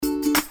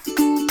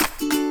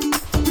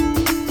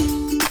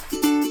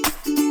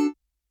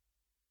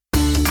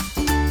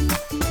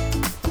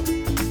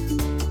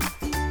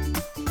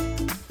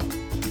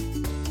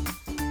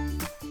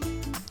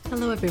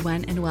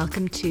everyone, and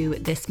welcome to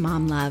This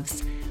Mom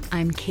Loves.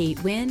 I'm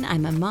Kate Wynn.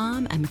 I'm a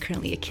mom. I'm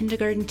currently a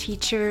kindergarten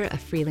teacher, a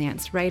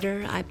freelance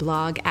writer. I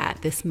blog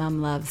at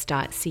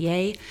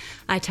thismomloves.ca.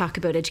 I talk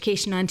about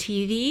education on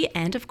TV,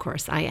 and of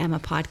course, I am a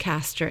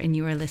podcaster, and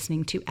you are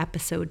listening to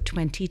episode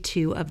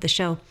 22 of the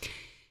show.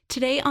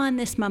 Today on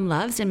This Mom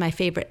Loves, in my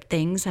favorite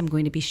things, I'm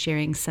going to be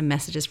sharing some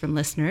messages from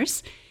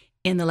listeners.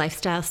 In the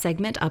lifestyle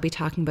segment, I'll be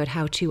talking about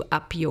how to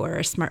up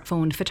your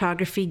smartphone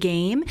photography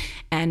game.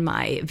 And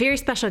my very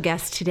special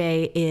guest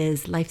today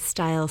is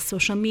lifestyle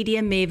social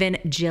media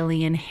maven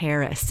Jillian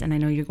Harris. And I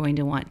know you're going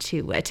to want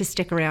to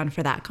stick around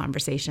for that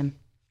conversation.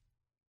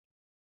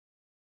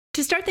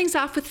 To start things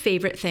off with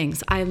favorite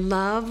things, I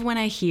love when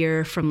I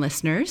hear from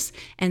listeners,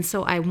 and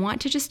so I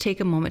want to just take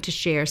a moment to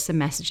share some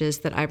messages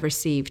that I've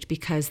received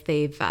because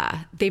they've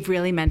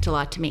really meant a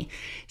lot to me.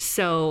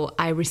 So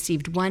I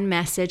received one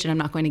message, and I'm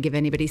not going to give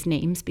anybody's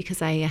names because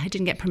I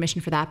didn't get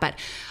permission for that, but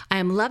I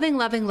am loving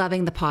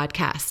the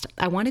podcast.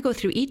 I want to go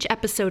through each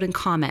episode and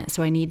comment,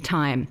 so I need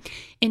time.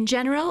 In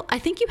general, I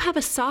think you have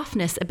a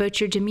softness about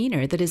your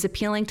demeanor that is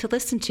appealing to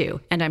listen to,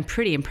 and I'm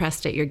pretty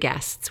impressed at your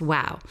guests.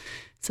 Wow.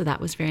 So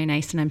that was very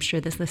nice, and I'm sure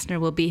this listener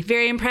will be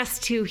very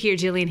impressed to hear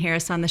Jillian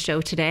Harris on the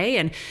show today,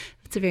 and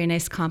it's a very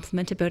nice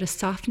compliment about a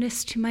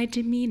softness to my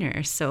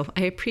demeanor. So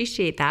I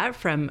appreciate that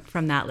from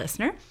that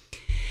listener.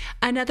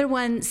 Another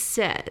one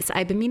says,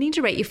 I've been meaning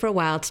to write you for a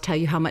while to tell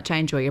you how much I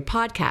enjoy your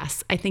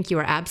podcasts. I think you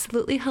are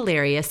absolutely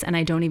hilarious, and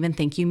I don't even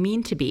think you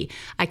mean to be.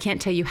 I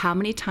can't tell you how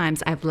many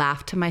times I've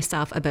laughed to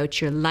myself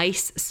about your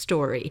lice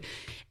story.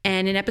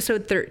 And in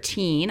episode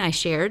 13, I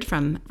shared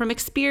from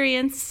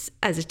experience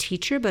as a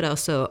teacher, but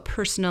also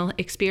personal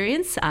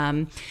experience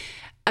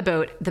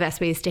about the best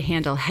ways to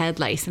handle head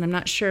lice. And I'm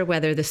not sure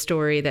whether the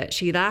story that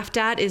she laughed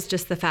at is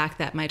just the fact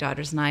that my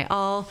daughters and I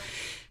all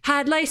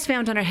had lice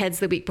found on our heads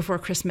the week before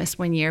Christmas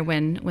one year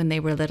when they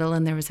were little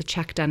and there was a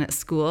check done at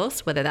school.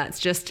 So whether that's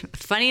just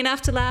funny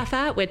enough to laugh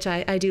at, which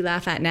I do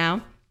laugh at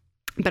now,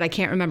 but I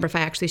can't remember if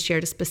I actually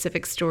shared a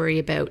specific story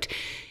about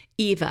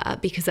Eva,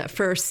 because at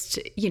first,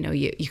 you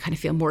kind of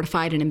feel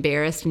mortified and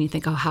embarrassed and you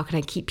think, oh, how can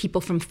I keep people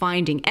from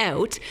finding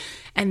out?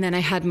 And then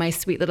I had my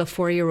sweet little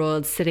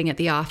 4-year-old sitting at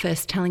the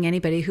office telling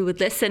anybody who would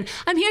listen,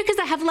 I'm here because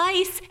I have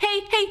lice.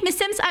 Hey, Miss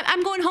Sims,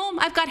 I'm going home.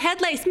 I've got head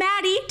lice.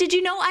 Maddie, did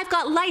you know I've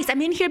got lice?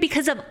 I'm in here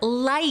because of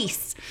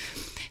lice.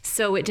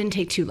 So it didn't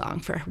take too long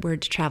for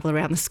word to travel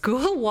around the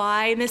school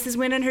why Mrs.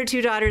 Wynn and her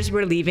 2 daughters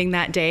were leaving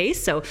that day.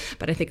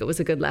 But I think it was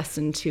a good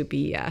lesson to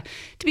be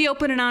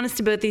open and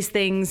honest about these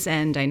things.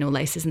 And I know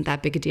lice isn't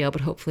that big a deal,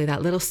 but hopefully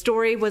that little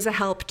story was a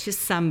help to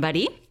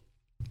somebody.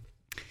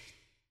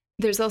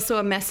 There's also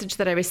a message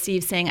that I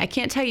received saying, I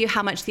can't tell you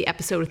how much the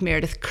episode with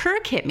Meredith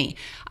Kirk hit me.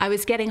 I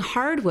was getting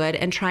hardwood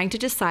and trying to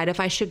decide if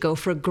I should go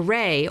for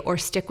gray or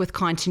stick with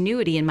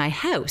continuity in my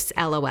house,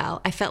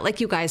 LOL. I felt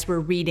like you guys were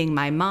reading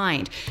my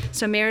mind.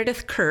 So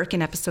Meredith Kirk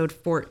in episode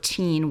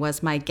 14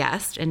 was my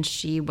guest, and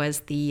she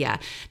was the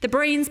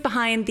brains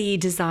behind the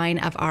design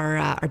of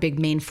our big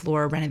main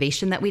floor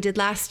renovation that we did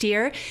last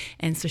year.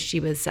 And so she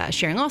was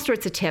sharing all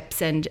sorts of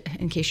tips, and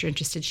in case you're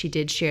interested, she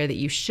did share that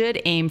you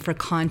should aim for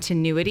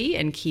continuity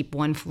and keep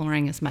one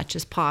flooring as much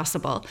as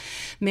possible.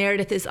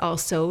 Meredith is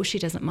also, she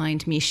doesn't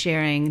mind me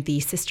sharing,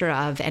 the sister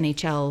of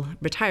NHL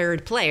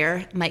retired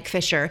player Mike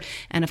Fisher,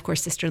 and of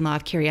course sister-in-law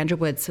of Carrie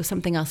Underwood. So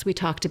something else we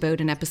talked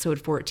about in episode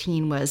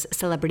 14 was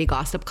celebrity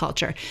gossip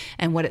culture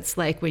and what it's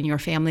like when your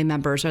family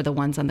members are the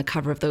ones on the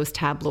cover of those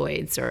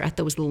tabloids or at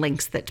those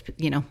links that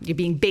you're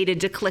being baited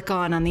to click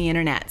on the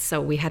internet. So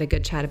we had a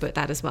good chat about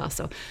that as well.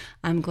 So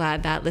I'm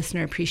glad that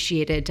listener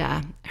appreciated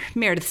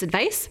Meredith's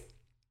advice.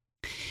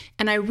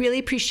 And I really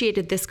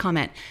appreciated this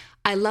comment.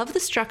 I love the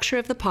structure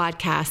of the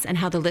podcast and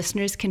how the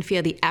listeners can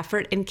feel the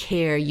effort and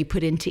care you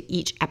put into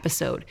each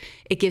episode.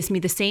 It gives me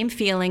the same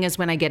feeling as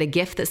when I get a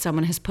gift that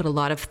someone has put a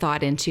lot of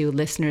thought into.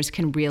 Listeners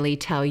can really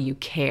tell you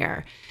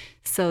care.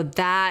 So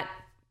that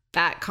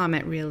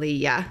comment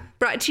really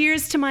brought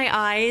tears to my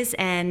eyes,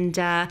 and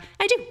I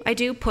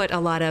do put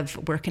a lot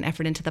of work and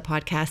effort into the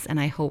podcast, and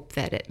I hope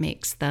that it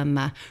makes them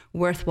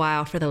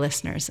worthwhile for the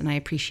listeners, and I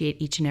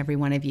appreciate each and every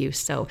one of you.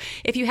 So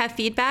if you have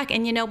feedback,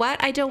 and you know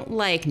what, I don't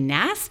like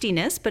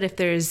nastiness, but if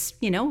there's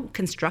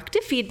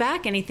constructive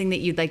feedback, anything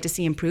that you'd like to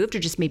see improved, or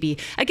just maybe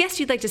a guest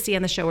you'd like to see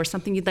on the show, or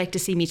something you'd like to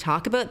see me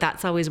talk about,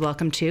 that's always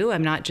welcome too.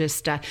 I'm not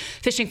just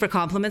fishing for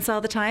compliments all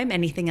the time.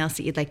 Anything else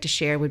that you'd like to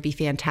share would be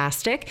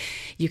fantastic.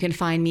 You can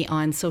find me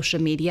on social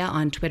media,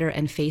 on Twitter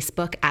and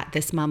Facebook at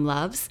This Mom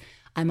Loves.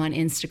 I'm on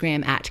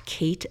Instagram at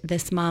Kate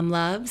This Mom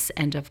Loves,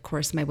 and of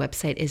course my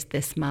website is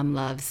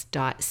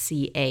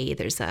thismomloves.ca.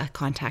 There's a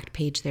contact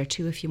page there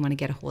too if you want to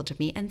get a hold of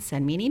me and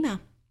send me an email.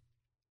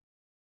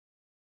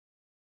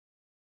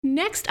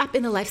 Next up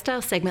in the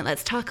lifestyle segment,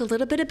 let's talk a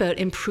little bit about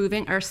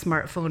improving our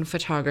smartphone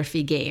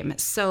photography game.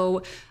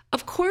 So,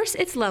 of course,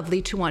 it's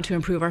lovely to want to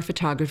improve our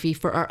photography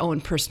for our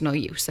own personal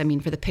use. I mean,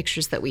 for the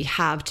pictures that we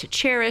have to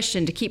cherish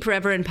and to keep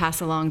forever and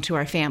pass along to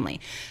our family.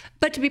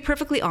 But to be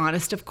perfectly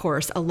honest, of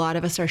course, a lot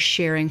of us are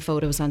sharing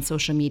photos on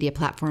social media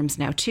platforms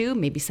now too.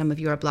 Maybe some of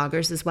you are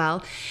bloggers as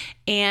well.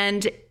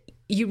 And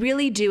you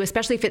really do,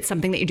 especially if it's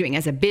something that you're doing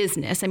as a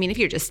business. I mean, if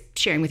you're just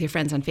sharing with your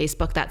friends on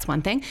Facebook, that's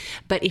one thing.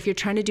 But if you're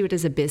trying to do it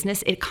as a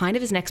business, it kind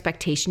of is an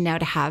expectation now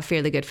to have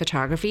fairly good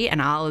photography.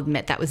 And I'll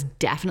admit that was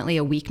definitely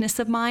a weakness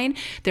of mine.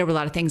 There were a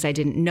lot of things I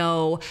didn't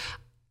know.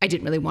 I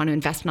didn't really want to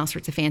invest in all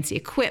sorts of fancy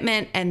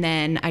equipment. And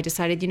then I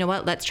decided, you know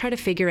what, let's try to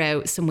figure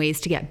out some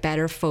ways to get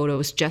better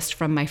photos just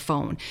from my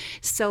phone.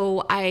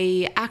 So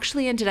I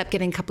actually ended up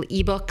getting a couple of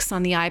ebooks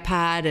on the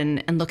iPad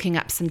and looking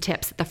up some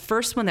tips. The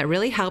first one that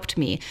really helped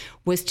me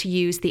was to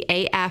use the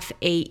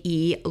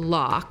AFAE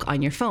lock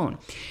on your phone.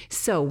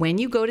 So when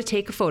you go to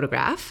take a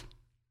photograph,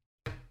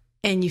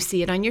 and you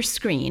see it on your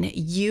screen,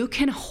 you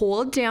can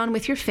hold down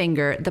with your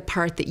finger the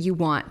part that you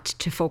want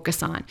to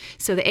focus on.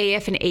 So the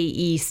AF and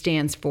AE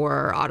stands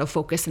for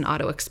autofocus and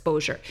auto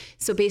exposure.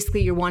 So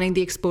basically you're wanting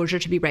the exposure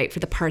to be right for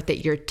the part that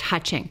you're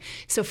touching.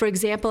 So for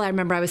example, I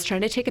remember I was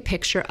trying to take a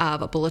picture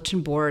of a bulletin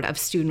board of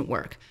student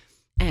work.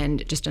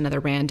 And just another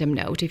random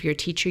note, if you're a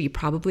teacher, you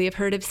probably have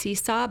heard of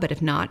Seesaw, but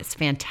if not, it's a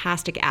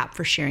fantastic app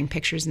for sharing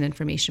pictures and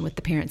information with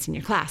the parents in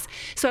your class.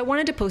 So I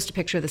wanted to post a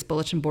picture of this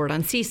bulletin board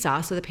on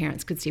Seesaw so the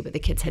parents could see what the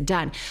kids had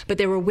done. But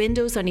there were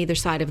windows on either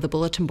side of the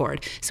bulletin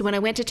board. So when I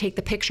went to take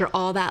the picture,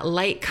 all that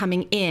light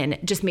coming in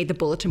just made the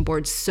bulletin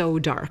board so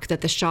dark that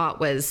the shot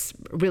was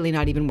really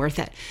not even worth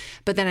it.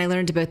 But then I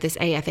learned about this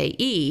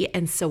AFAE.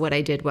 And so what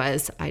I did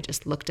was I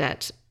just looked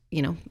at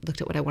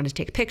what I wanted to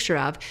take a picture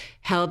of,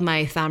 held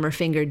my thumb or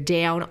finger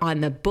down on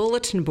the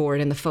bulletin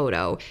board in the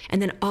photo,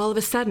 and then all of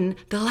a sudden,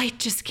 the light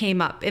just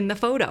came up in the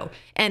photo,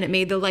 and it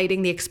made the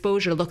lighting, the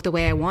exposure look the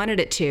way I wanted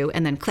it to,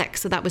 and then click.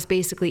 So that was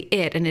basically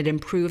it, and it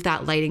improved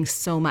that lighting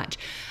so much.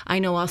 I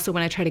know also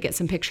when I try to get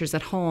some pictures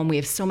at home, we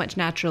have so much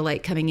natural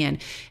light coming in,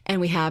 and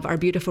we have our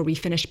beautiful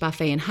refinished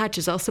buffet and hutch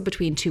is also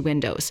between two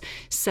windows.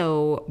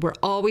 So we're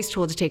always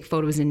told to take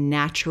photos in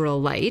natural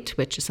light,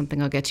 which is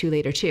something I'll get to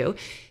later too.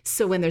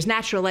 So when there's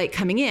natural light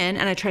coming in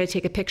and I try to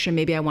take a picture,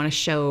 maybe I want to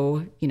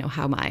show,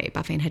 how my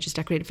buffet and hutch is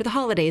decorated for the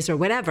holidays or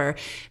whatever,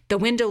 the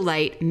window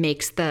light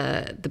makes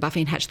the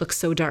buffet and hutch look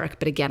so dark.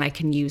 But again, I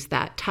can use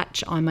that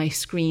touch on my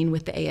screen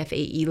with the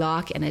AFAE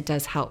lock, and it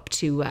does help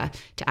to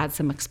add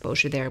some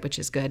exposure there, which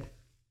is good.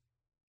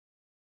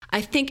 I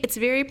think it's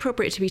very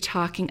appropriate to be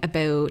talking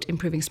about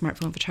improving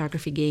smartphone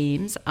photography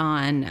games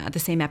on the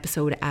same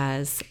episode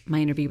as my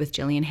interview with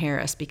Jillian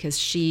Harris, because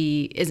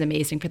she is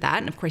amazing for that.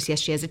 And of course, yes,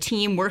 she has a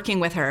team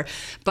working with her,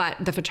 but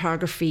the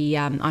photography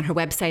on her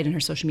website and her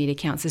social media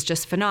accounts is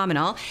just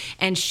phenomenal.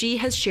 And she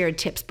has shared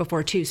tips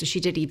before too. So she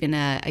did even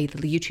a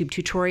YouTube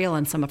tutorial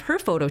on some of her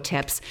photo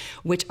tips,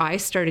 which I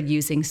started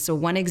using. So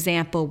one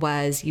example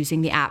was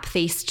using the app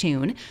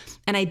Facetune.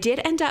 And I did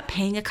end up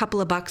paying a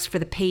couple of bucks for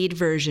the paid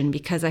version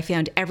because I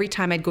found every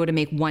time I'd go to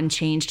make one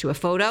change to a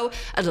photo,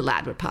 a little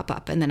ad would pop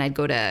up. And then I'd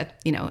go to,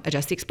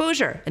 adjust the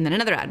exposure, and then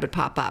another ad would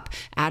pop up.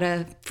 Add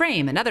a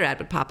frame, another ad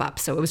would pop up.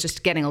 So it was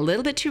just getting a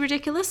little bit too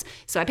ridiculous.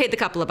 So I paid the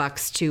couple of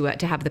bucks to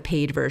have the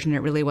paid version. It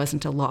really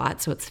wasn't a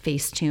lot. So it's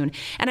Facetune.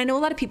 And I know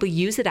a lot of people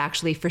use it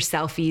actually for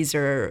selfies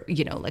or,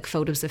 like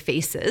photos of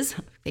faces.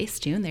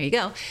 Facetune, there you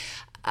go.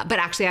 But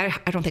actually, I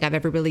don't think I've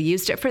ever really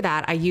used it for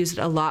that. I use it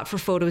a lot for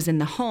photos in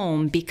the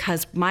home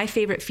because my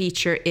favorite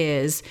feature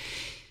is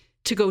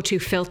to go to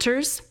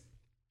filters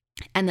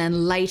and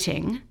then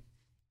lighting.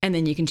 And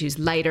then you can choose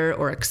lighter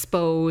or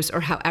expose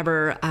or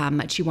however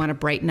much you want to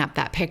brighten up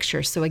that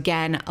picture. So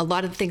again, a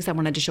lot of the things I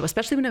wanted to show,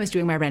 especially when I was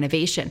doing my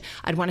renovation,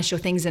 I'd want to show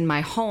things in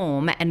my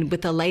home, and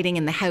with the lighting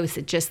in the house,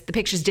 the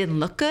pictures didn't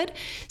look good.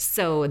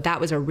 So that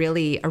was a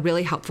really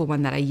helpful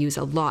one that I use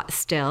a lot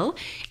still.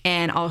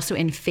 And also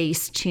in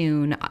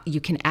Facetune,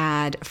 you can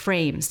add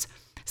frames.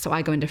 So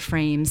I go into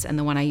frames, and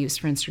the one I use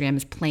for Instagram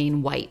is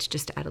plain white,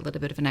 just to add a little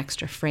bit of an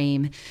extra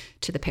frame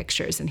to the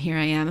pictures. And here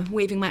I am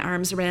waving my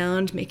arms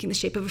around, making the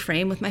shape of a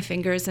frame with my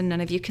fingers, and none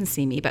of you can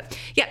see me. But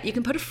yeah, you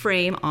can put a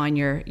frame on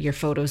your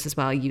photos as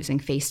well using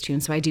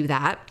Facetune. So I do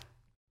that.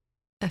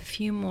 A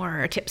few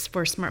more tips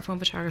for smartphone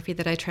photography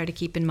that I try to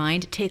keep in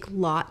mind. Take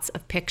lots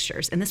of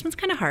pictures. And this one's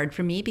kind of hard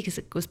for me because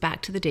it goes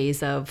back to the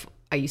days of,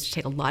 I used to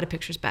take a lot of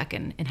pictures back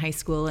in high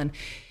school, and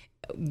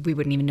we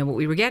wouldn't even know what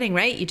we were getting,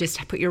 right? You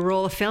just put your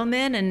roll of film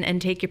in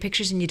and take your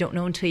pictures, and you don't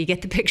know until you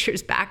get the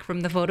pictures back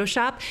from the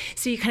Photoshop.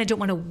 So you kind of don't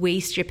want to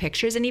waste your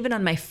pictures. And even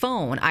on my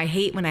phone, I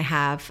hate when I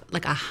have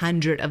like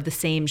 100 of the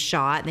same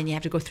shot, and then you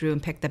have to go through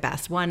and pick the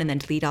best one and then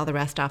delete all the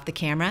rest off the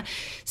camera.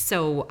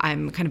 So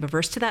I'm kind of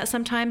averse to that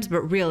sometimes,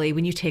 but really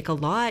when you take a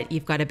lot,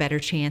 you've got a better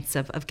chance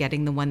of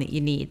getting the one that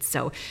you need.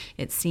 So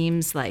it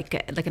seems like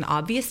an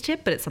obvious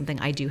tip, but it's something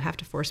I do have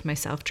to force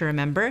myself to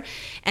remember.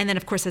 And then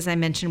of course, as I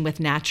mentioned, with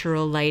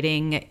natural lighting,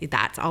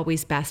 that's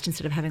always best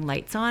instead of having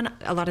lights on.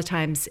 A lot of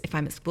times if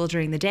I'm at school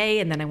during the day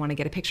and then I want to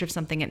get a picture of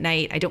something at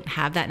night, I don't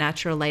have that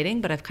natural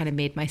lighting, but I've kind of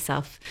made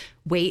myself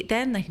wait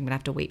then. Like I'm gonna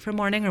have to wait for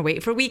morning or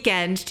wait for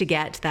weekend to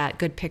get that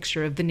good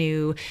picture of the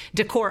new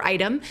decor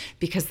item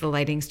because the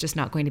lighting's just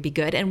not going to be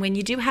good. And when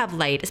you do have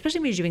light, especially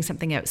when you're doing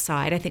something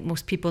outside, I think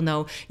most people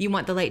know you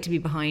want the light to be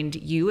behind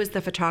you as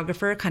the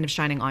photographer, kind of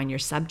shining on your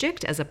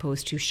subject as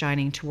opposed to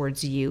shining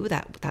towards you.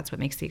 That's what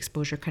makes the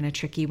exposure kind of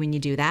tricky when you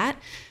do that.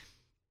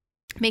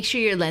 Make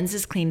sure your lens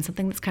is clean.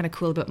 Something that's kind of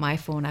cool about my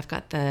phone, I've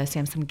got the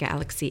Samsung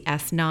Galaxy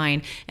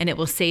S9, and it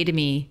will say to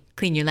me,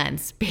 clean your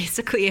lens.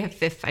 Basically,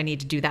 if I need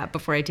to do that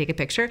before I take a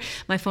picture.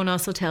 My phone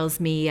also tells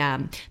me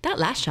that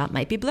last shot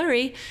might be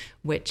blurry,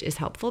 which is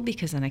helpful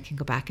because then I can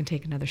go back and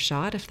take another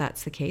shot if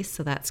that's the case.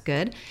 So that's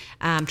good.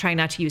 Trying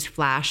not to use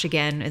flash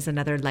again is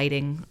another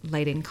lighting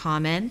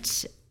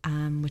comment,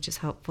 which is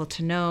helpful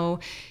to know.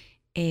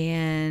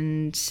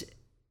 And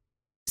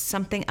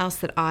something else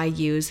that I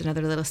use,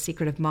 another little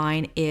secret of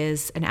mine,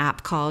 is an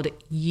app called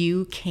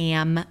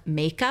YouCam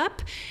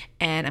Makeup.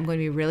 And I'm going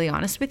to be really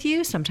honest with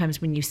you.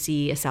 Sometimes when you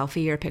see a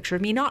selfie or a picture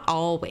of me, not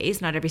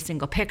always, not every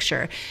single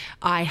picture,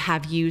 I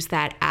have used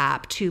that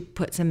app to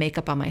put some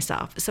makeup on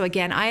myself. So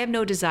again, I have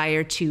no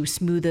desire to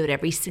smooth out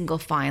every single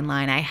fine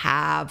line I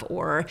have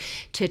or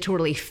to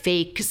totally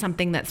fake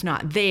something that's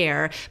not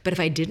there. But if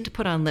I didn't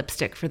put on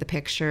lipstick for the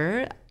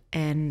picture,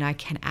 and I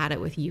can add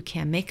it with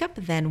YouCam Makeup,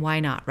 then why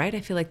not, right?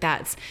 I feel like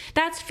that's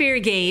fair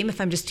game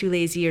if I'm just too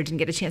lazy or didn't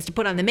get a chance to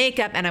put on the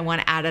makeup and I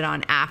want to add it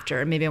on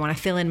after. Maybe I want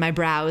to fill in my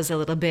brows a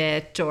little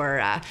bit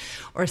or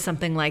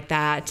something like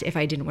that. If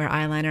I didn't wear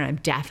eyeliner, I'm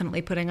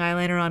definitely putting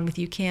eyeliner on with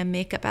YouCam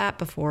Makeup app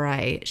before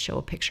I show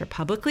a picture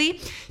publicly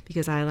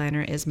because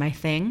eyeliner is my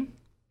thing.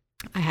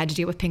 I had to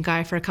deal with pink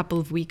eye for a couple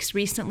of weeks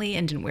recently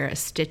and didn't wear a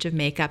stitch of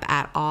makeup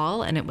at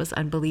all. And it was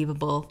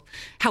unbelievable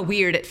how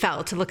weird it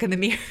felt to look in the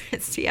mirror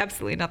and see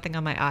absolutely nothing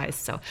on my eyes.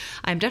 So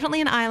I'm definitely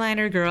an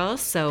eyeliner girl.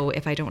 So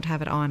if I don't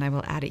have it on, I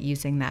will add it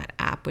using that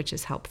app, which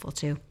is helpful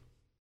too.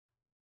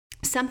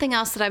 Something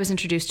else that I was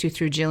introduced to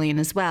through Jillian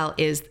as well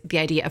is the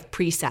idea of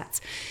presets.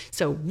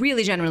 So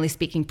really generally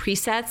speaking,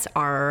 presets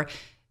are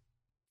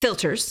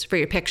filters for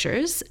your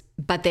pictures,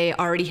 but they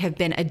already have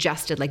been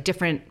adjusted, like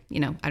different,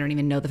 I don't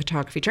even know the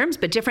photography terms,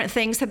 but different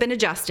things have been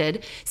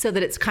adjusted so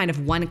that it's kind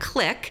of one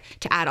click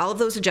to add all of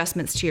those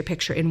adjustments to your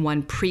picture in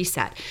one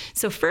preset.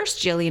 So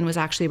first, Jillian was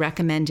actually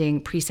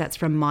recommending presets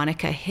from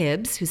Monica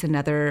Hibbs, who's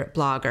another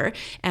blogger,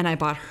 and I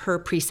bought her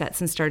presets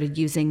and started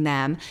using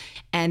them.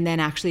 And then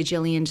actually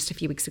Jillian just a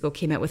few weeks ago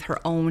came out with her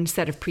own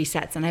set of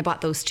presets, and I bought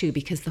those too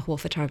because the whole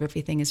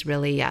photography thing is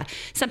really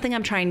something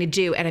I'm trying to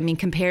do. And I mean,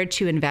 compared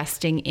to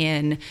investing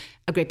in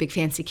a great big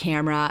fancy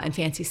camera and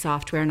fancy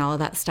software and all of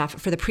that stuff,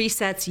 for the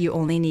presets, you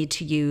only need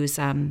to use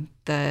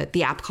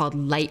the app called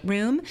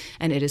Lightroom,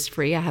 and it is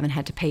free. I haven't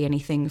had to pay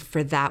anything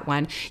for that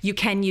one. You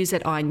can use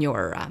it on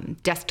your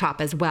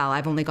desktop as well.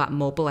 I've only got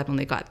mobile. I've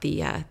only got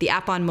the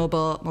app on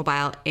mobile,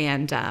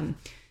 and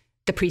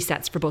the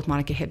presets for both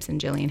Monica Hibbs and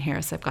Jillian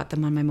Harris. I've got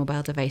them on my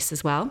mobile device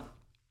as well.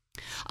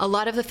 A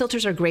lot of the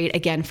filters are great,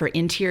 again, for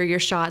interior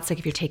shots, like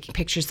if you're taking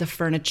pictures of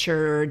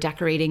furniture,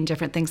 decorating,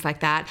 different things like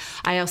that.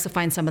 I also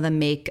find some of them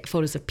make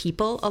photos of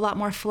people a lot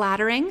more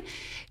flattering,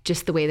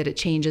 just the way that it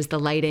changes the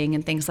lighting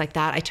and things like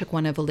that. I took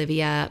one of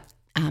Olivia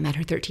at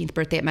her 13th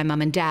birthday at my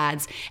mom and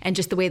dad's, and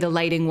just the way the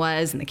lighting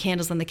was and the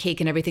candles on the cake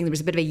and everything, there was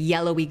a bit of a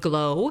yellowy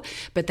glow,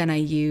 but then I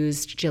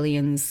used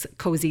Jillian's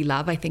Cozy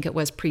Love, I think it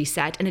was,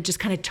 preset, and it just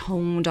kind of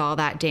toned all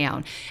that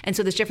down. And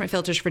so there's different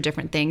filters for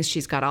different things.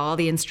 She's got all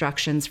the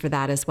instructions for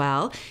that as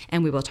well,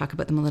 and we will talk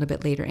about them a little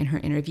bit later in her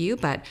interview,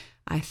 but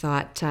I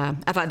thought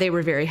they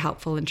were very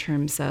helpful in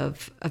terms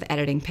of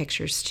editing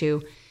pictures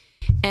too.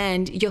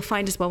 And you'll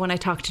find as well when I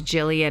talked to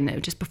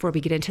Jillian, just before we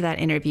get into that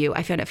interview,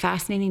 I found it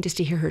fascinating just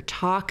to hear her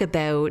talk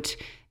about,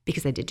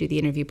 because I did do the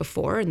interview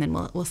before, and then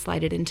we'll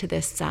slide it into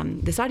this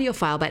audio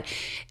file, but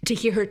to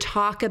hear her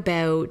talk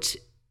about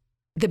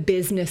the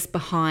business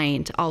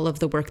behind all of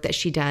the work that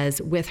she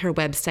does with her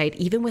website,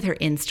 even with her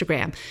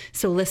Instagram.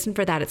 So listen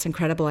for that. It's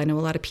incredible. I know a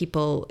lot of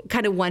people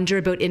kind of wonder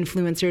about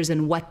influencers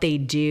and what they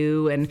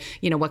do and,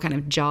 what kind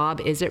of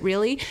job is it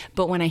really?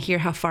 But when I hear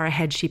how far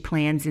ahead she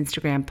plans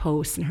Instagram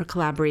posts and her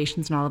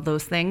collaborations and all of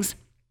those things,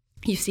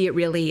 you see it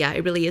really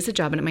is a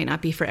job, and it might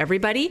not be for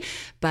everybody.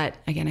 But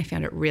again, I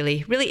found it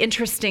really, really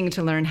interesting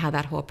to learn how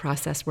that whole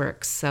process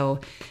works.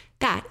 So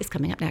that is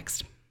coming up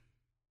next.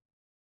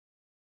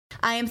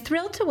 I am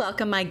thrilled to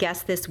welcome my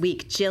guest this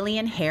week,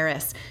 Jillian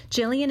Harris.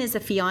 Jillian is a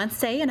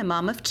fiancée and a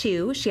mom of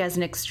two. She has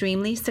an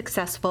extremely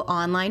successful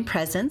online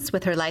presence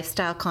with her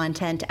lifestyle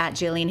content at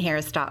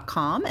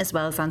jillianharris.com, as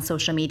well as on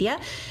social media.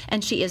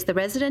 And she is the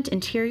resident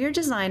interior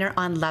designer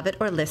on Love It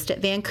or List It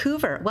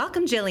Vancouver.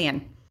 Welcome,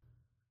 Jillian.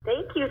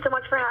 Thank you so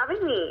much for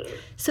having me.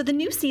 So the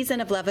new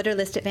season of Love It or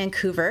List It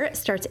Vancouver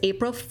starts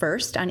April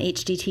 1st on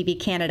HGTV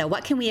Canada.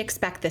 What can we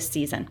expect this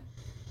season?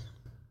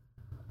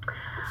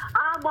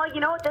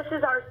 Well, this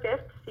is our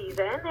 5th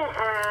season,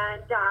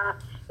 and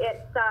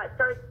it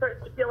starts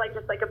to feel like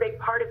just like a big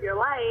part of your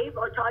life.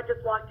 Oh, Todd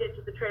just walked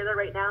into the trailer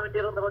right now and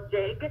did a little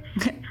jig.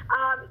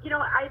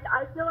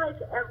 I feel like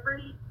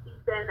every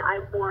season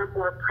I'm more and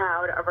more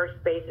proud of our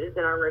spaces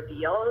and our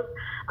reveals.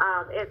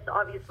 It's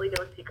obviously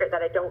no secret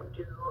that I don't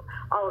do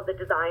all of the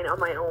design on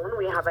my own.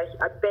 We have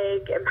a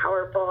big and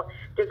powerful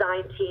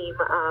design team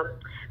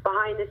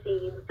behind the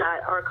scenes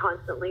that are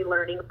constantly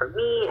learning from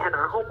me and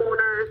our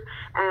homeowners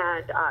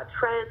and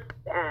trends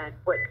and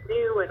what's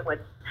new and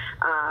what's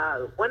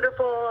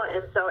wonderful.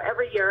 And so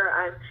every year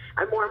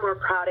I'm more and more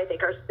proud. I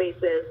think our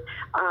spaces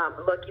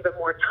look even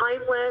more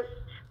timeless.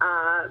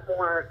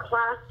 more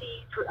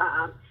classy,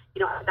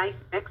 a nice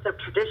mix of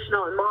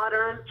traditional and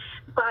modern.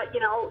 But,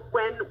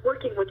 when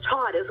working with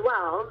Todd as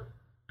well,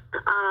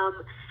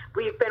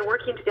 we've been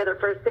working together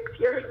for 6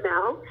 years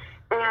now,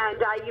 and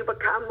you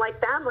become like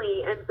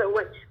family. And so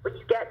when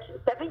you get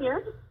 7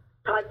 years,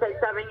 Todd said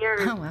 7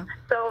 years. Oh, wow.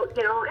 So,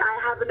 I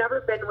have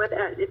never been with,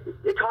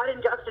 Todd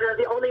and Justin are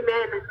the only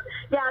men,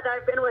 that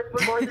I've been with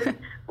for more than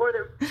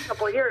a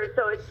couple of years.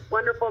 So it's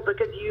wonderful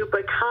because you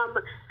become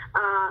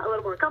a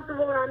little more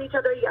comfortable around each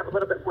other. You have a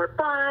little bit more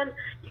fun.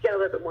 You get a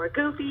little bit more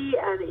goofy,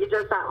 and you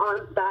just that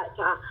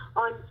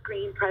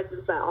on-screen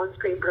presence, that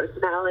on-screen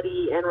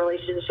personality and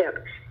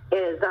relationship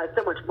is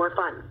so much more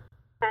fun.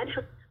 And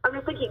I'm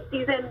just thinking,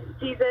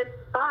 season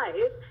 5,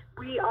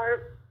 we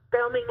are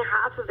filming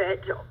half of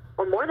it,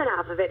 or more than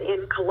half of it,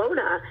 in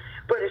Kelowna,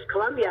 British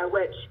Columbia,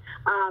 which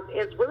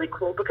is really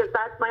cool because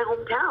that's my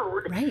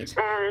hometown. Right.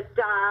 And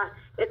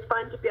it's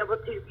fun to be able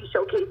to be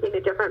showcasing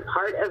a different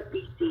part of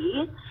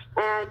BC.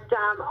 And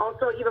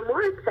also even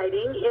more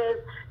exciting is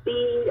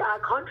the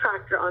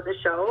contractor on the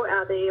show,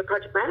 the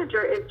project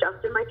manager, is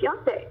Justin, my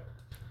fiance.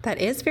 That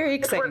is very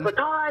exciting. I work with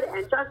Todd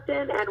and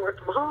Justin and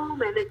work from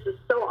home, and it's just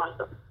so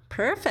awesome.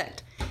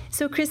 Perfect.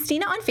 So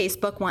Christina on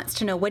Facebook wants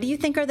to know, what do you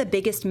think are the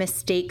biggest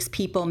mistakes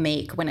people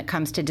make when it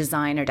comes to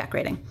design or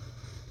decorating?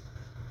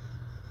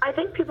 I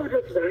think people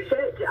just rush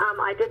it.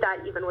 I did that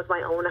even with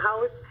my own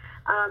house.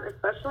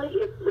 Especially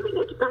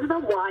it depends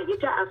on why. You have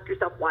to ask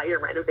yourself why you're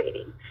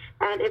renovating.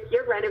 And if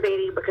you're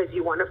renovating because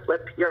you want to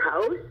flip your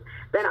house,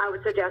 then I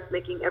would suggest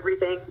making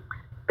everything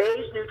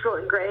beige, neutral,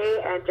 and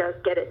gray and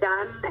just get it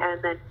done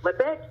and then flip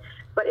it.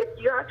 But if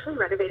you're actually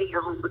renovating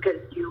your home because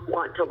you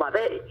want to love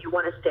it, if you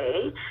want to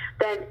stay,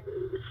 then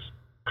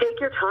take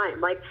your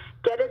time. Like,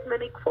 get as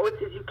many quotes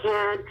as you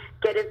can,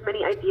 get as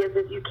many ideas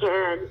as you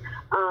can.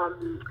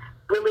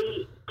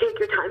 Really take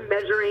your time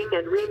measuring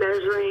and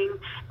remeasuring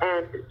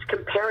and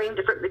comparing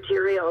different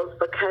materials,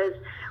 because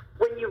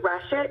when you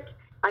rush it,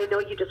 I know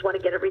you just want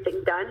to get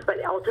everything done, but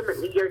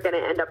ultimately you're going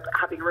to end up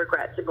having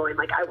regrets and going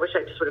like, I wish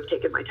I just would have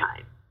taken my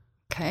time.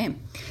 Okay.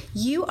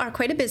 You are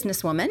quite a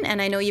businesswoman,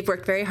 and I know you've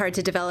worked very hard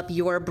to develop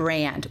your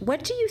brand.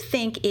 What do you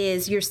think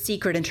is your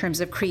secret in terms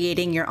of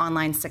creating your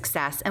online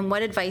success, and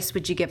what advice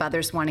would you give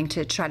others wanting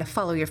to try to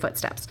follow your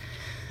footsteps?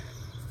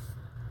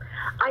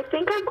 I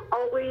think I'm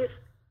always,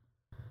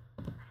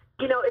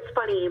 it's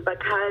funny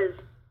because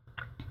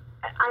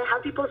I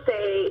have people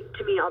say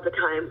to me all the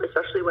time,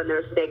 especially when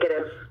there's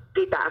negative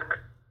feedback.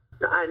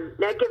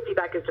 Negative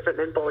feedback is different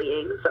than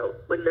bullying. So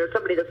when there's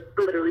somebody that's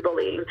literally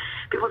bullying,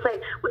 people say,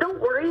 well,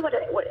 don't worry what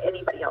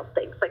anybody else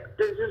thinks. Like,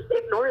 just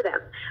ignore them.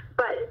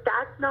 But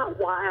that's not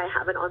why I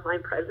have an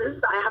online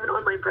presence. I have an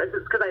online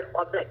presence because I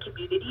love that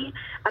community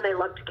and I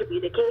love to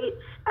communicate.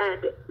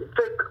 And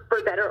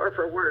for better or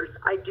for worse,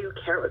 I do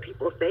care what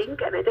people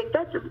think. And I think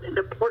that's an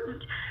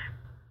important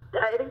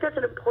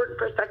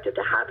perspective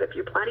to have if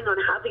you're planning on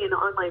having an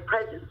online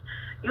presence.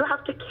 You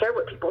have to care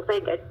what people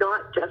think and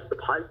not just the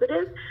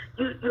positive.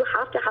 You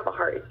have to have a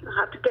heart. You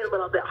have to get a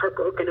little bit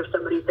heartbroken if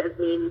somebody says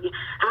mean. You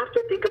have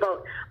to think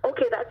about,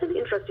 okay, that's an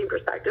interesting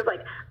perspective.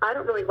 Like, I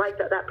don't really like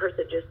that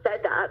person just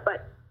said that,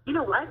 but you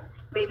know what?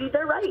 Maybe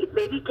they're right.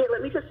 Maybe, okay,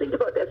 let me just think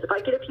about this. If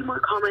I get a few more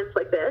comments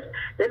like this,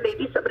 then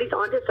maybe somebody's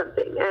onto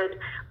something. And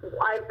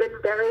I've been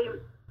very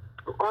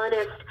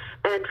honest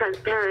and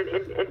transparent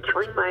in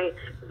telling my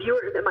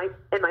viewers and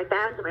my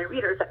fans and my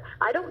readers that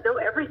I don't know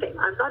everything.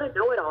 I'm not a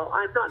know-it-all.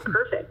 I'm not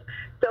perfect.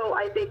 So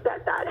I think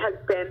that has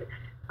been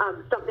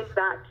something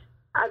that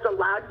has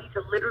allowed me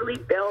to literally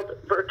build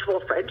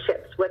virtual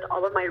friendships with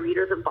all of my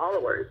readers and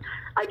followers.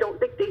 I don't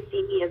think they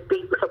see me as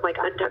being some like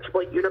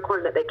untouchable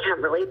unicorn that they can't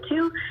relate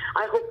to.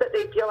 I hope that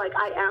they feel like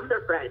I am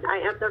their friend. I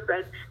am their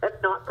friend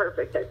that's not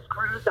perfect, that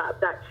screws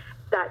up, that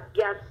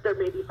yes, there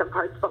may be some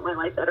parts about my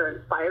life that are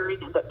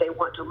inspiring and that they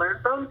want to learn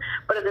from,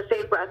 but in the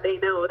same breath, they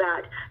know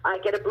that I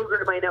get a booger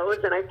to my nose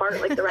and I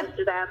fart like the rest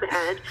of them,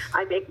 and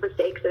I make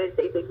mistakes and I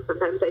say things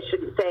sometimes I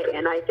shouldn't say.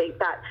 And I think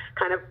that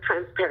kind of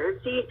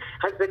transparency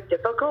has been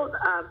difficult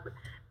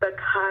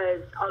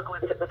because, I'll go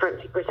into the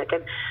front seat for a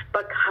second,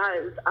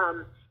 because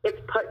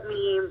it's put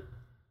me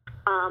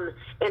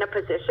in a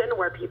position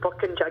where people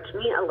can judge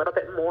me a little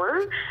bit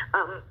more,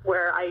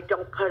 where I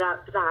don't put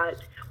up that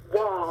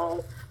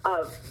wall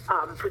of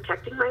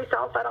protecting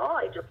myself at all.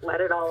 I just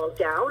let it all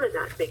down, and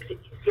that makes it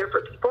easier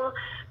for people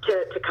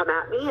to come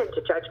at me and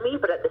to judge me.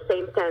 But at the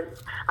same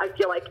sense, I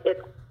feel like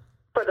it's,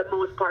 for the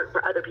most part,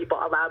 for other people,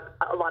 allowed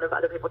a lot of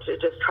other people to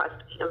just trust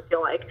me and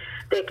feel like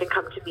they can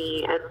come to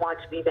me and watch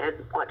me vent,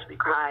 watch me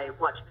cry,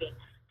 watch me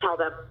tell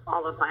them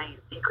all of my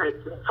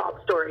secrets and sob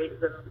stories.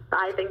 And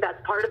I think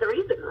that's part of the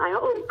reason, I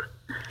hope.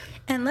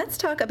 And let's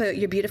talk about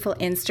your beautiful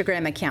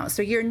Instagram account.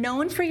 So you're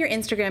known for your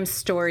Instagram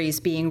stories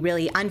being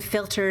really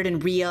unfiltered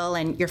and real,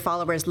 and your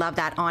followers love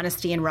that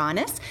honesty and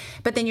rawness.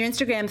 But then your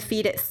Instagram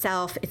feed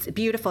itself, it's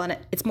beautiful and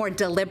it's more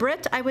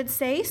deliberate, I would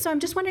say. So I'm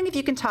just wondering if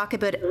you can talk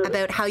about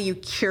how you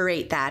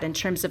curate that in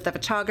terms of the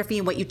photography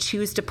and what you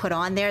choose to put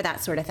on there,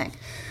 that sort of thing.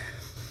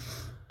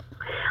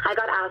 I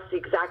got asked the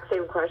exact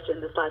same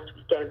question this last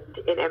weekend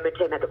in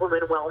Edmonton at the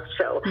Women Wealth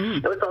Show.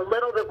 It was a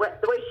little bit,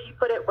 the way she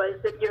put it was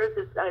that yours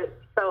is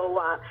so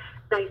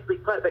nicely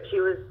put, but she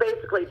was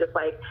basically just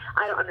like,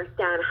 I don't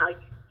understand how you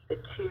see the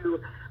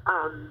two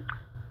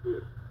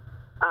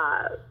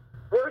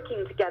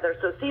working together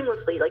so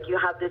seamlessly. Like, you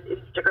have this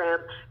Instagram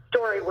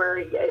story where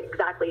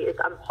exactly it's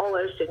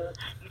unpolished, and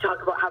you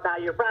talk about how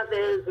bad your breath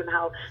is and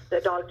how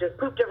the dog just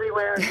pooped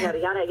everywhere and yada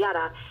yada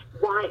yada.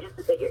 Why is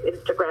it that your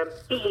Instagram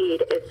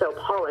feed is so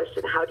polished,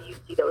 and how do you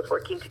see those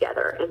working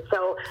together? And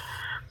so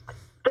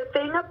the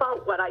thing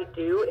about what I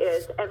do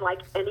is, and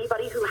like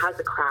anybody who has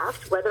a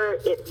craft, whether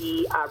it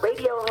be a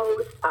radio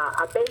host,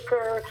 a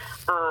baker,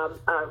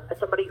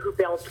 somebody who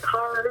builds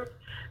cars,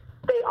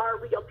 they are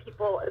real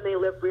people and they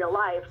live real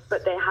life,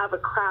 but they have a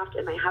craft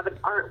and they have an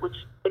art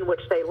in which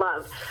they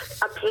love.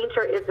 A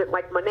painter isn't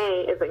like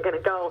Monet, isn't going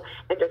to go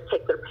and just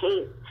take their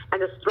paint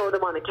and just throw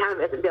them on the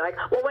canvas and be like,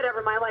 well,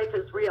 whatever, my life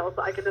is real,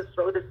 so I can just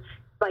throw this.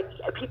 Like,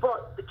 people,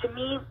 to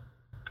me,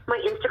 my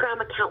Instagram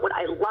account, what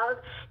I love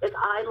is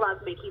I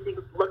love making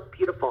things look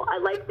beautiful. I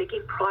like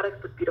making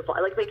products look beautiful.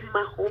 I like making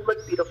my home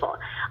look beautiful.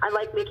 I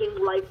like making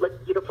life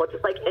look beautiful,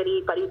 just like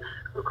anybody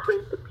who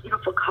creates a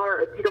beautiful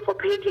car, a beautiful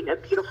painting, a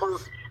beautiful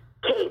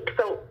cake.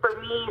 So for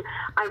me,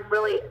 I'm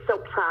really so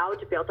proud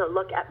to be able to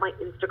look at my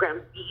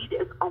Instagram feed.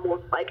 It's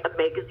almost like a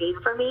magazine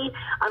for me.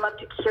 I love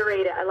to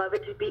curate it. I love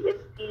it to be in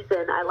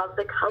season. I love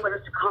the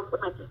colors to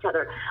complement each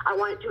other. I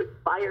want it to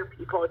inspire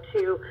people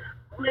to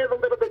live a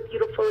little bit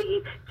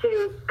beautifully,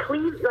 to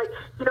clean, like,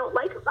 you know,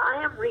 like,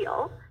 I am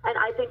real, and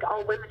I think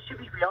all women should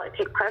be real and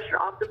take pressure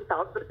off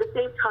themselves, but at the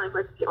same time,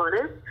 let's be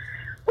honest,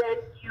 when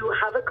you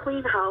have a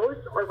clean house,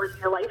 or when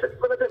your life is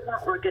a little bit more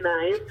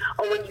organized,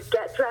 or when you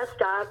get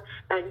dressed up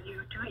and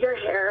you do your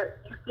hair,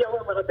 you feel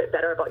a little bit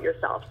better about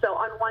yourself. So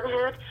on one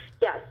hand,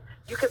 yes,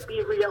 you can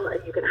be real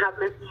and you can have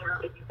messy hair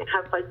and you can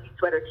have fuzzy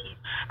sweater teeth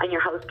and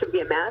your house can be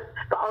a mess,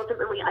 but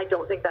ultimately I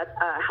don't think that's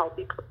a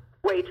healthy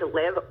way to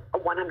live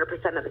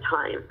 100% of the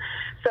time.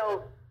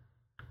 So,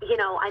 you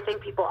know, I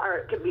think people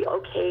can be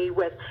okay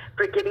with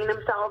forgiving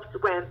themselves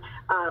when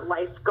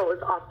life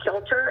goes off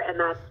kilter, and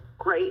that's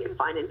great and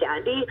fine and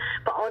dandy,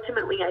 but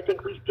ultimately I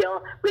think we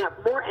feel we have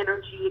more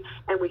energy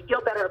and we feel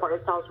better about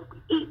ourselves when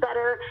we eat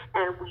better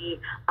and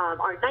we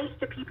are nice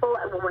to people,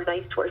 and when we're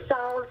nice to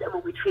ourselves, and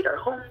when we treat our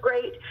home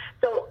great.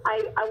 So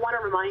I want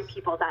to remind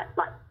people that,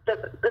 like, this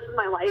is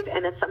my life,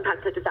 and it's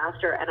sometimes a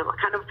disaster, and I'm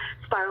kind of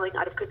spiraling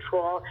out of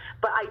control,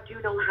 but I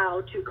do know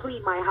how to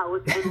clean my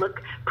house and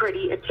look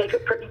pretty and take a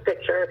pretty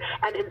picture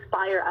and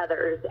inspire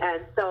others.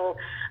 And so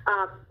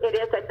it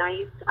is a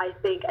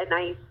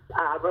nice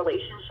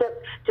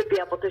relationship to be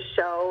able to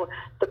show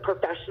the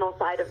professional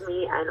side of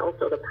me and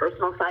also the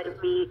personal side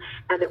of me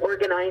and the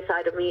organized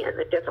side of me and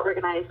the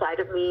disorganized side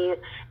of me.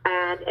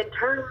 And in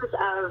terms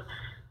of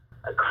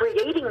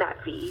creating that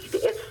feed,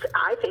 it's,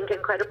 I think,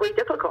 incredibly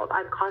difficult.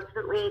 I'm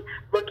constantly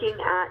looking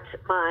at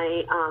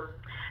my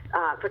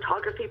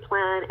photography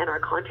plan and our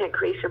content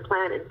creation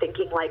plan and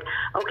thinking like,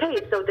 okay,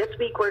 so this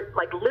week we're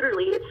like,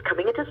 literally, it's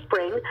coming into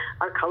spring.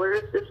 Our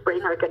colors this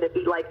spring are going to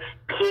be like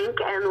pink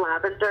and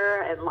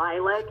lavender and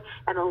lilac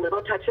and a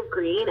little touch of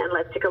green. And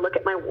let's take a look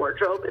at my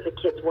wardrobe and the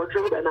kids'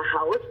 wardrobe and the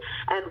house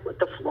and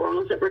the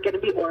florals that we're going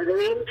to be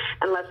ordering.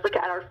 And let's look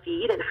at our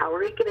feed and how are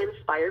we going to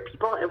inspire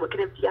people, and what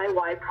kind of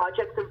DIY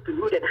projects and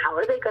food, and how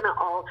are they going to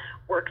all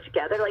work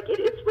together. Like, it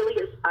is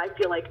really, I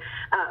feel like,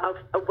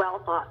 a well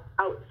thought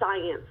out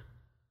science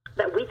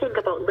that we think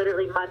about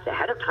literally months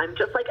ahead of time,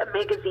 just like a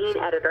magazine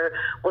editor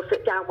will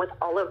sit down with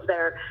all of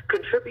their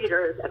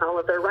contributors and all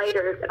of their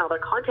writers and all their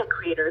content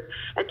creators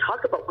and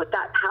talk about what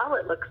that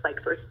palette looks like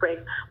for spring.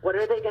 What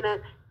are they going to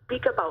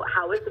speak about?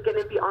 How is it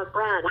going to be on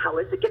brand? How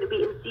is it going to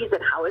be in season?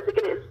 How is it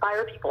going to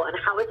inspire people? And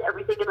how is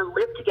everything going to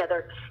live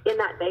together in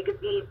that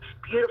magazine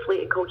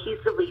beautifully and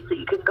cohesively, so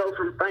you can go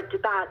from front to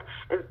back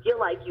and feel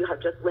like you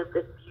have just lived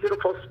this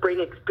beautiful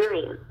spring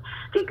experience.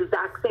 The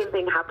exact same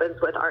thing happens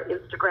with our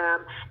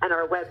Instagram and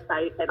our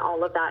website and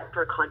all of that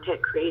for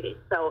content creating.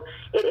 So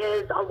it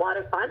is a lot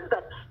of fun,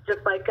 but just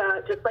like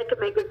a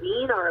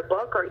magazine or a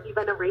book or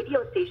even a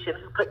radio station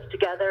who puts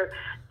together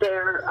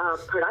their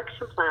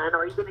production plan,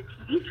 or even a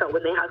TV show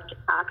when they have to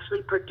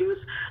actually produce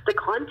the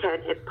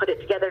content and put it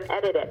together and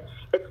edit it.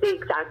 It's the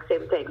exact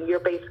same thing. You're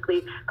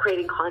basically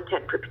creating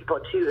content for people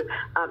to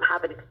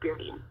have an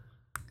experience.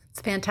 It's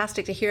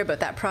fantastic to hear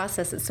about that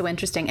process. It's so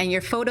interesting. And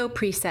your photo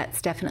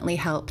presets definitely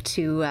help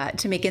to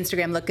make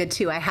Instagram look good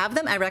too. I have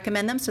them. I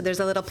recommend them. So there's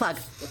a little plug.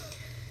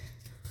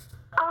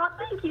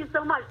 Thank you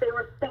so much. They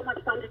were so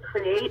much fun to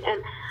create.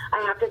 And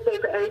I have to say,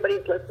 for anybody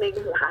who's listening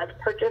who has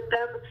purchased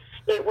them,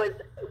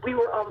 we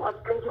were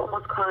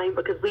almost crying,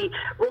 because we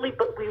really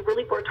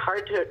worked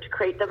hard to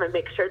create them and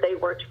make sure they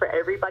worked for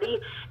everybody.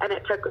 And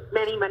it took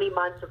many, many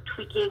months of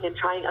tweaking and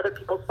trying other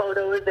people's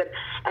photos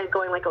and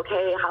going like,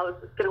 okay, how is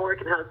this going to work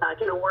and how is that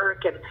going to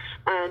work? And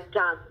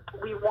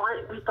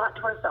we thought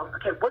to ourselves,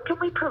 okay, what can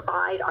we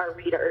provide our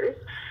readers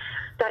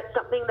that's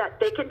something that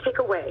they can take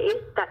away,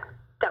 that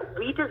that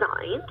we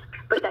designed,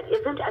 but that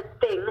isn't a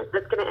thing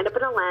that's going to end up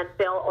in a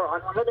landfill or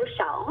on one of their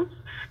shelves.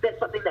 That's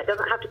something that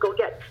doesn't have to go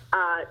get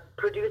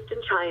produced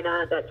in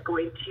China, that's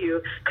going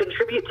to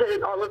contribute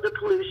to all of the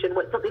pollution.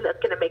 What's something that's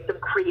going to make them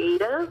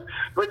creative?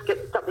 What's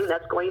something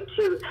that's going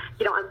to,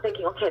 I'm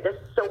thinking, okay, this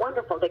is so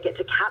wonderful. They get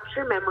to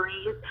capture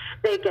memories.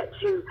 They get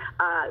to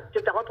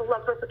develop a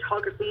love for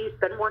photography,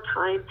 spend more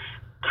time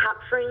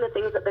capturing the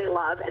things that they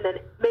love, and then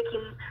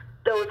making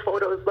those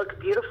photos look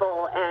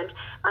beautiful and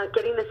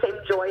getting the same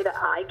joy that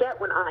I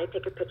get when I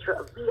take a picture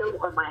of Leo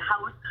or my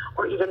house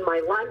or even my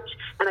lunch,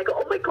 and I go,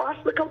 oh my gosh,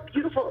 look how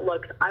beautiful it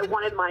looks. I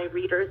wanted my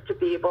readers to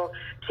be able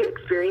to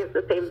experience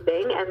the same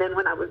thing. And then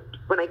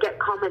when I get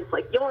comments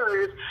like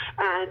yours,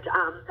 and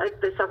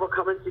there's several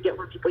comments we get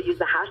where people use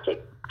the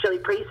hashtag Jilly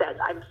Princess,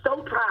 I'm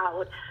so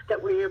proud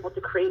that we're able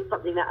to create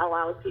something that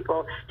allows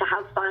people to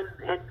have fun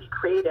and be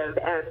creative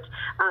and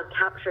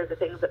capture the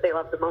things that they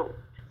love the most.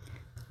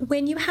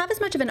 When you have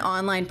as much of an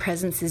online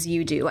presence as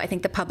you do, I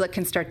think the public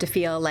can start to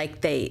feel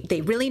like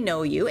they really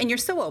know you, and you're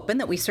so open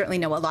that we certainly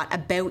know a lot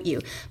about you.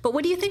 But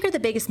what do you think are the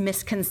biggest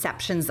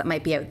misconceptions that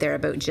might be out there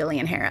about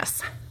Jillian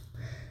Harris?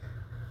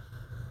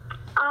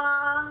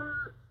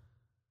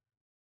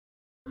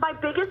 My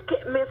biggest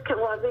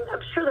misconception,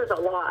 I'm sure there's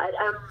a lot.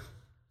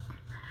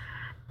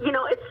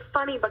 It's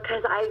funny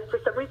because I, for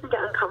some reason,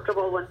 get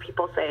uncomfortable when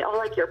people say, oh,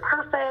 like, you're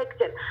perfect,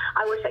 and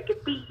I wish I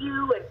could be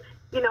you, and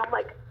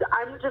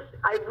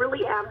I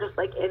really am just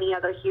like any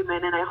other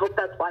human, and I hope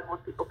that's why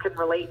most people can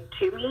relate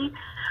to me.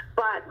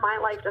 But my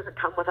life doesn't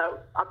come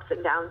without ups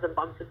and downs and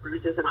bumps and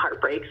bruises and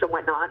heartbreaks and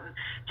whatnot. And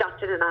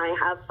Justin and I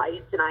have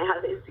fights, and I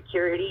have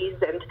insecurities,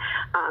 and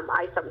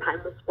I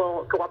sometimes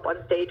will go up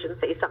on stage and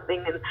say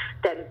something and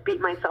then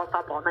beat myself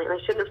up all night. And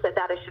I shouldn't have said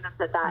that. I shouldn't have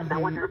said that. Mm-hmm. And I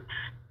wonder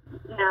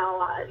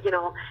now,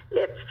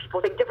 if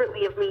people think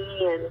differently of me,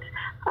 and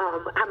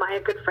am I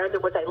a good friend,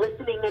 and was I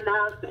listening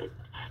enough? And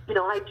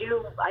I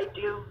do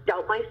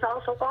doubt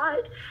myself a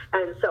lot,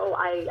 and so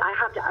I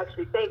have to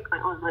actually thank my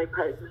online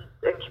presence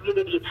and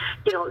community.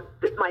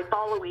 My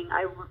following,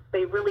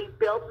 they really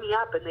build me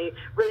up, and they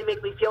really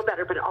make me feel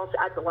better, but it also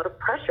adds a lot of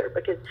pressure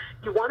because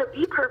you want to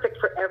be perfect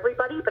for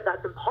everybody, but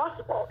that's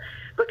impossible,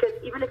 because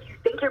even if you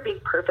think you're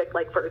being perfect,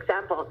 like, for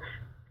example,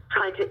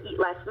 trying to eat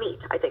less meat.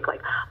 I think,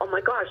 like, oh my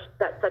gosh,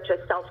 that's such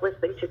a selfless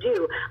thing to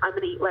do. I'm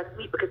going to eat less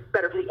meat because it's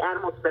better for the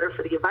animals, better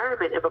for the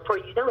environment. And before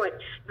you know it,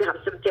 you have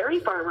some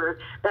dairy farmer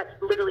that's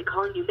literally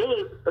calling you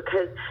names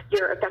because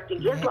you're affecting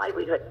his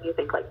livelihood. And you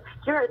think, like,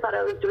 here, I thought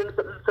I was doing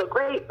something so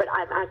great, but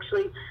I'm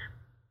actually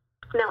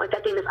now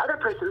affecting this other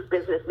person's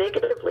business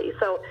negatively.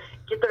 So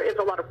there is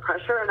a lot of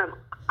pressure, and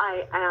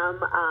I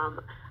am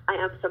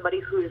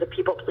somebody who is a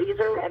people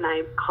pleaser, and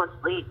I'm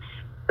constantly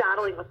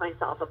battling with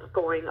myself of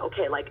going,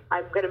 okay, like,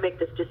 I'm going to make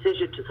this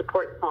decision to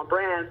support small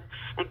brands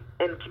and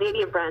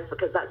Canadian brands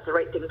because that's the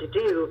right thing to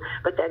do.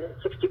 But then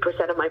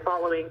 60% of my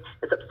following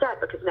is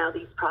upset because now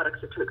these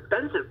products are too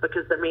expensive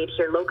because they're made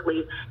here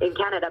locally in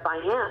Canada by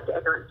hand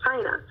and not in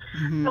China.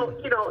 Mm-hmm. So,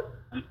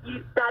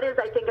 that is,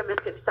 I think, a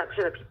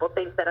misconception that people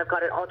think that I've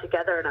got it all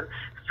together and I'm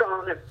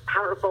strong and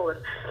powerful and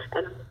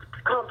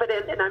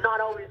confident, and I'm not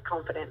always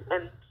confident.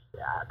 And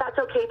that's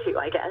okay too,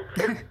 I guess.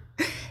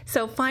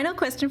 So, final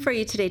question for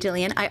you today,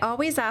 Jillian. I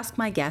always ask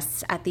my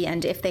guests at the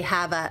end if they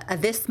have a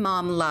This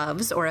Mom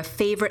Loves or a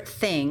favorite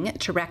thing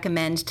to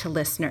recommend to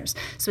listeners.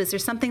 So is there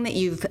something that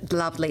you've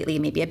loved lately?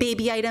 Maybe a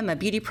baby item, a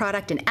beauty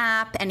product, an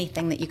app,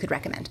 anything that you could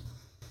recommend?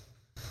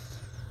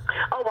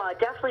 Oh, well, I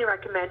definitely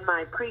recommend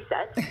my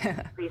Presets.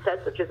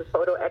 Presets, which is a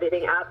photo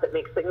editing app that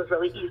makes things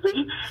really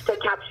easy to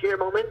capture your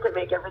moments and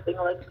make everything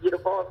look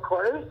beautiful, of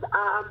course.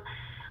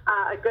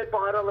 A good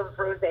bottle of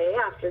rosé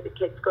after the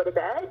kids go to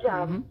bed,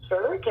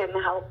 sure, can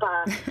help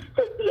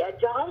take the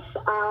edge off.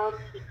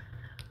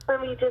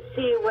 Let me just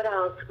see what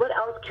else. What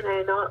else can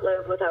I not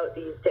live without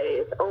these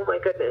days? Oh my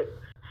goodness.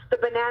 The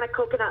banana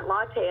coconut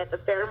latte at the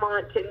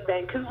Fairmont in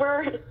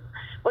Vancouver.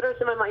 What are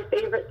some of my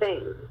favorite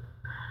things?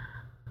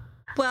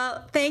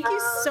 Well, thank you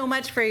so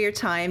much for your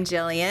time,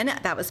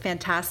 Jillian. That was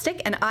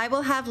fantastic. And I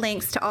will have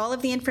links to all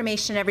of the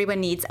information everyone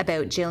needs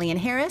about Jillian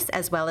Harris,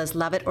 as well as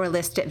Love It or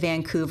List It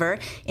Vancouver,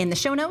 in the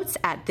show notes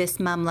at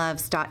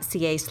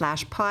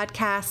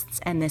thismomloves.ca/podcasts.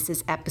 And this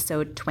is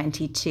episode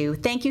 22.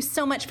 Thank you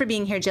so much for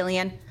being here,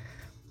 Jillian.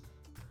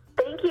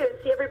 Thank you.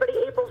 See everybody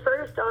April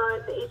 1st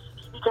on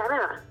HGTV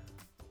Canada.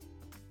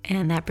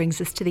 And that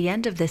brings us to the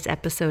end of this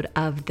episode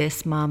of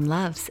This Mom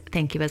Loves.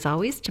 Thank you, as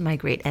always, to my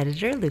great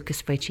editor,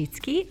 Lucas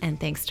Wojcicki, and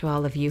thanks to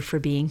all of you for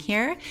being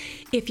here.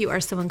 If you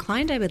are so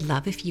inclined, I would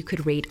love if you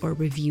could rate or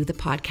review the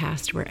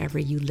podcast wherever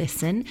you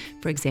listen.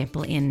 For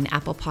example, in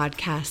Apple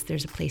Podcasts,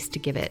 there's a place to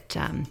give it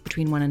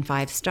between 1 and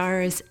 5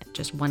 stars,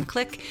 just one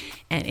click.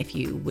 And if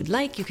you would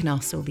like, you can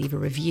also leave a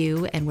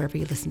review. And wherever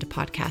you listen to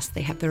podcasts,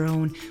 they have their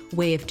own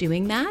way of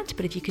doing that.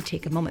 But if you could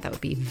take a moment, that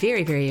would be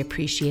very, very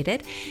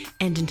appreciated.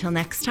 And until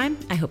next time,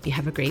 I hope you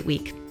have a great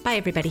week. Bye,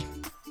 everybody.